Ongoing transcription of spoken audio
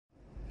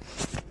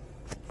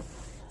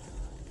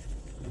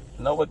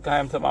know what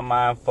came to my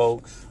mind,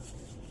 folks?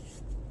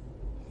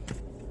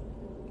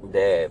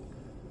 That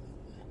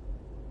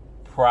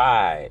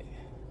pride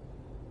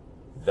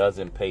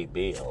doesn't pay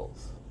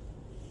bills.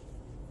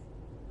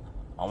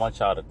 I want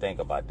y'all to think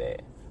about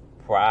that.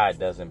 Pride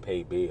doesn't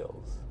pay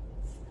bills.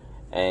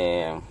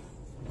 And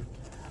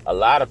a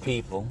lot of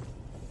people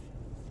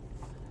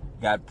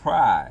got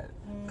pride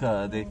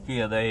because they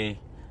feel they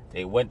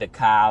went to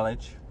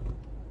college.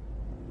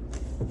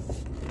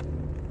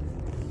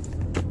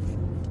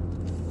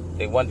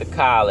 They went to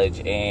college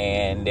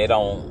and they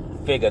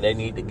don't figure they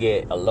need to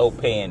get a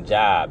low-paying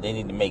job. They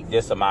need to make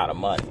this amount of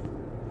money.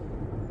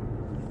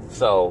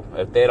 So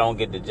if they don't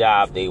get the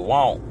job they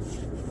want,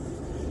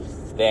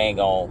 they ain't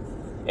gonna,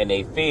 and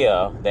they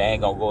feel they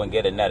ain't gonna go and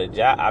get another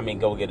job.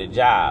 Go get a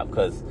job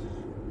because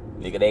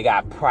nigga, they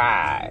got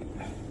pride.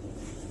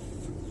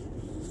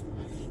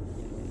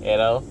 You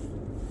know?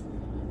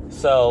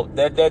 So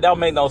that don't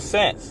make no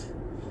sense.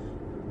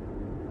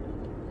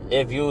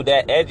 If you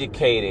that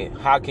educated,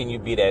 how can you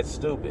be that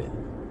stupid?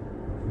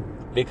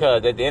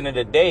 Because at the end of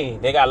the day,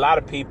 they got a lot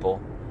of people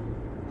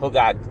who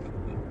got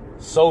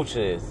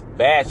associates,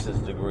 bachelor's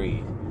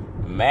degrees,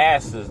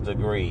 master's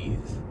degrees,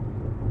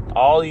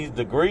 all these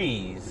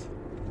degrees,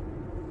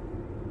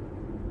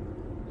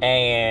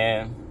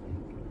 and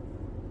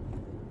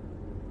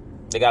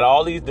they got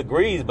all these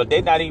degrees, but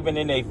they're not even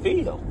in their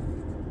field.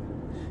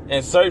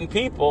 And certain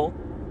people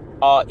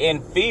are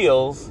in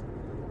fields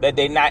that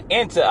they're not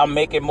into are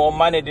making more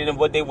money than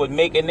what they would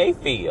make in their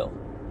field.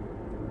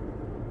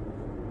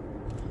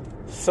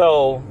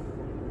 So,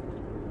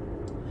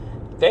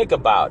 think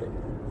about it.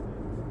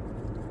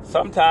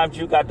 Sometimes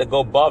you got to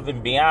go above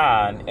and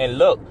beyond and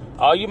look.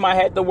 Or you might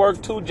have to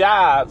work 2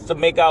 jobs to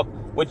make up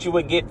what you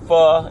would get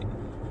for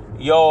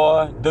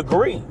your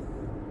degree.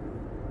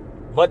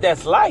 But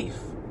that's life.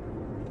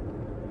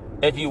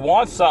 If you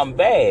want something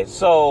bad.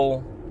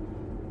 So,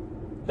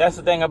 that's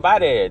the thing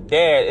about it.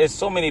 There is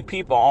so many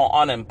people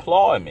on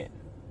unemployment.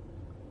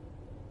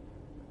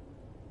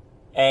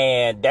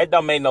 And that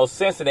don't make no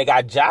sense. And they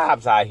got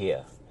jobs out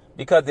here.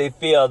 Because they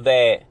feel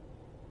that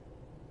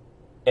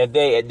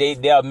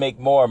if they'll make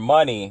more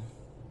money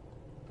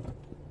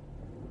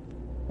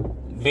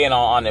being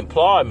on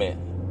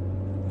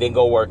unemployment than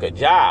go work a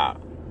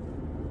job.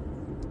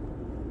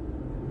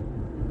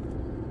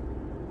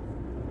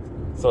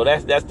 So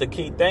that's the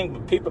key thing.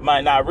 But people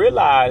might not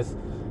realize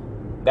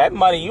that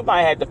money you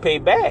might have to pay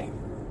back.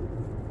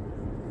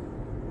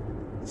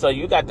 So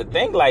you got to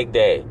think like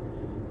that.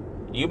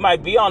 You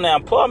might be on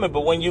unemployment,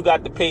 but when you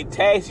got to pay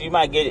tax, you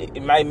might get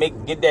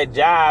that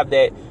job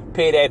that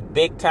pay that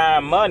big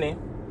time money,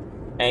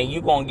 and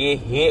you gonna get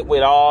hit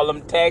with all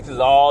them taxes,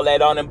 all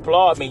that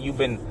unemployment you've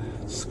been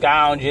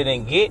scounging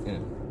and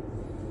getting.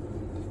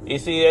 You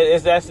see,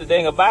 that's the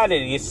thing about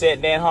it. You're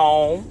sitting at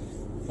home.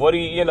 What do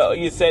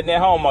you're sitting at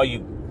home? Are you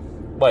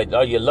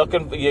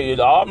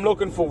looking? I'm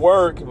looking for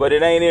work, but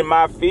it ain't in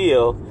my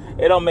field.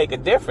 It don't make a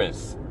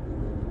difference.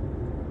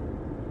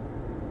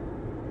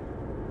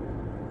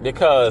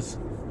 Because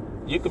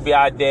you could be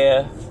out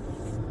there,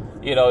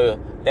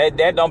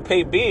 that don't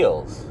pay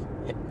bills.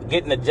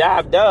 Getting a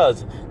job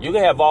does. You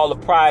can have all the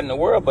pride in the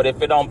world, but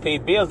if it don't pay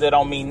bills, it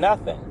don't mean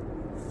nothing.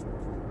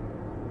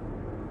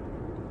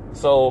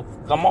 So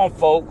come on,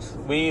 folks.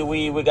 We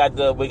got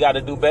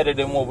to do better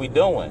than what we're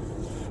doing,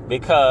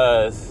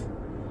 because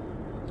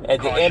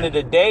at the end of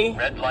the day,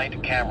 red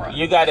light camera.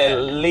 You gotta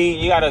lead.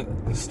 You gotta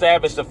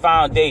establish the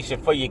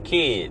foundation for your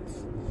kids.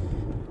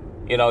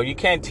 You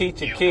can't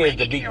teach your kids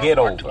to be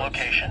get-overs.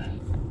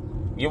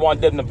 You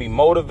want them to be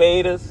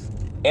motivators,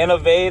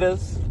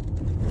 innovators.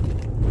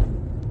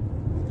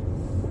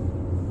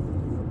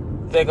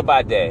 Think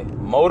about that.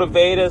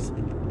 Motivators,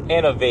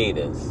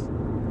 innovators.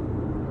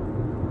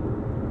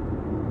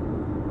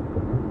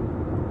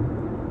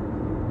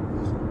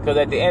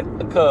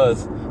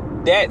 Because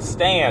that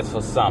stands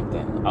for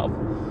something.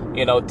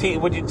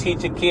 What you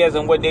teach your kids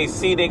and what they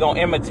see, they're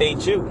gonna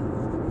imitate you.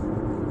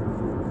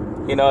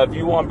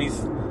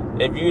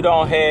 If you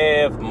don't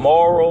have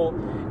moral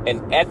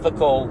and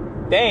ethical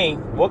thing,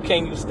 what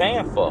can you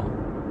stand for?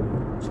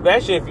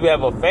 Especially if you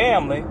have a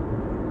family.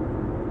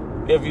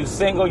 If you're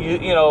single, you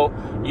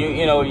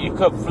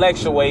could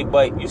fluctuate,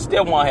 but you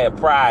still want to have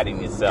pride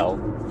in yourself.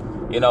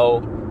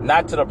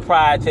 Not to the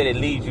pride till it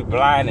leaves you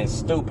blind and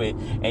stupid,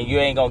 and you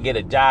ain't gonna get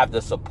a job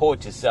to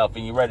support yourself,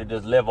 and you ready to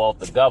just live off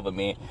the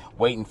government,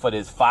 waiting for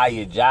this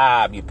fire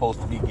job you're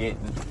supposed to be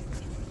getting.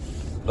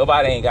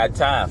 Nobody ain't got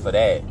time for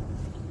that.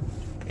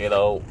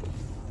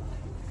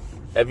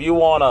 If you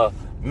want to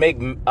make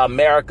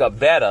America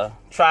better,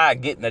 try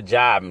getting a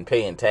job and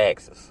paying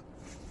taxes.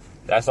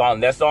 That's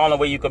the only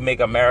way you can make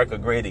America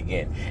great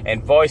again.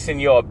 And voicing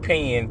your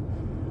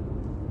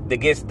opinion to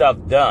get stuff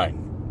done.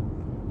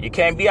 You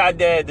can't be out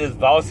there just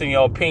voicing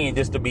your opinion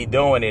just to be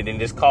doing it and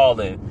just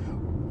calling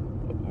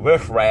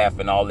riffraff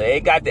and all that.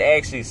 It got to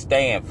actually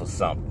stand for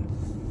something.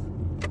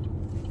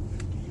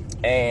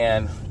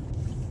 And,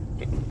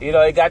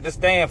 it got to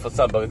stand for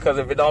something, because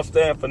if it don't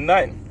stand for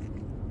nothing,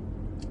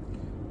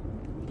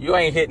 you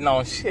ain't hitting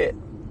on shit.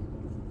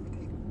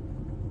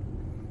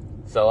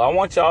 So I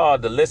want y'all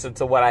to listen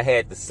to what I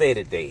had to say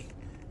today.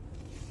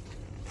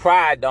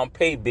 Pride don't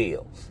pay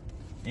bills.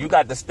 You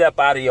got to step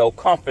out of your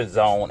comfort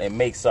zone and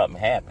make something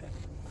happen.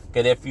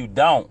 Because if you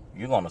don't,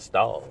 you're going to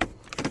stall.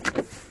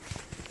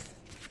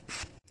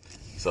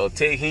 So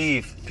take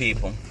heed,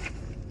 people.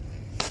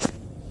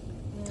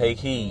 Take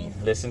heed.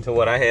 Listen to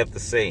what I have to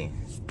say.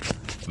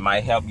 It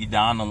might help you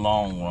down the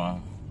long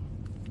run.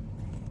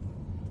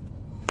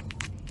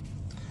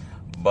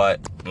 But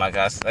like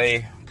I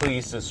say,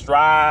 please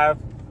subscribe,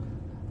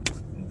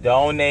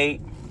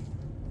 donate,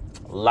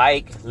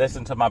 like,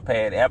 listen to my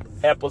past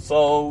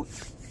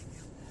episodes,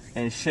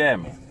 and share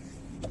me.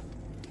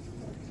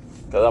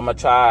 Because I'm going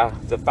to try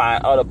to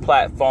find other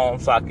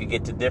platforms so I can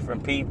get to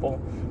different people.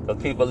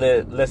 Because people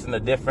listen to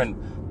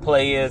different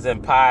players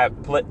and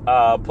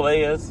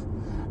players.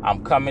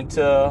 I'm coming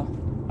to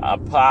a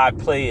pod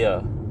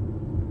player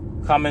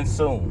coming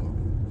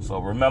soon. So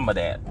remember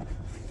that.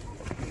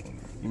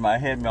 You might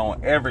hear me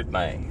on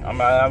everything.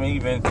 I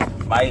even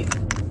might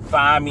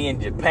find me in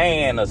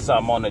Japan or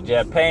something on the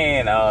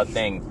Japan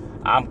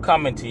thing. I'm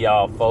coming to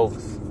y'all,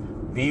 folks.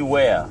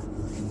 Beware.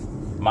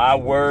 My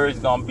words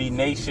gonna be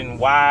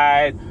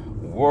nationwide,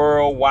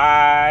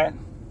 worldwide,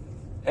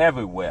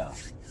 everywhere.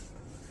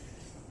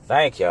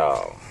 Thank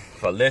y'all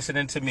for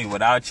listening to me.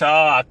 Without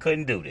y'all, I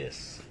couldn't do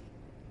this.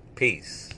 Peace.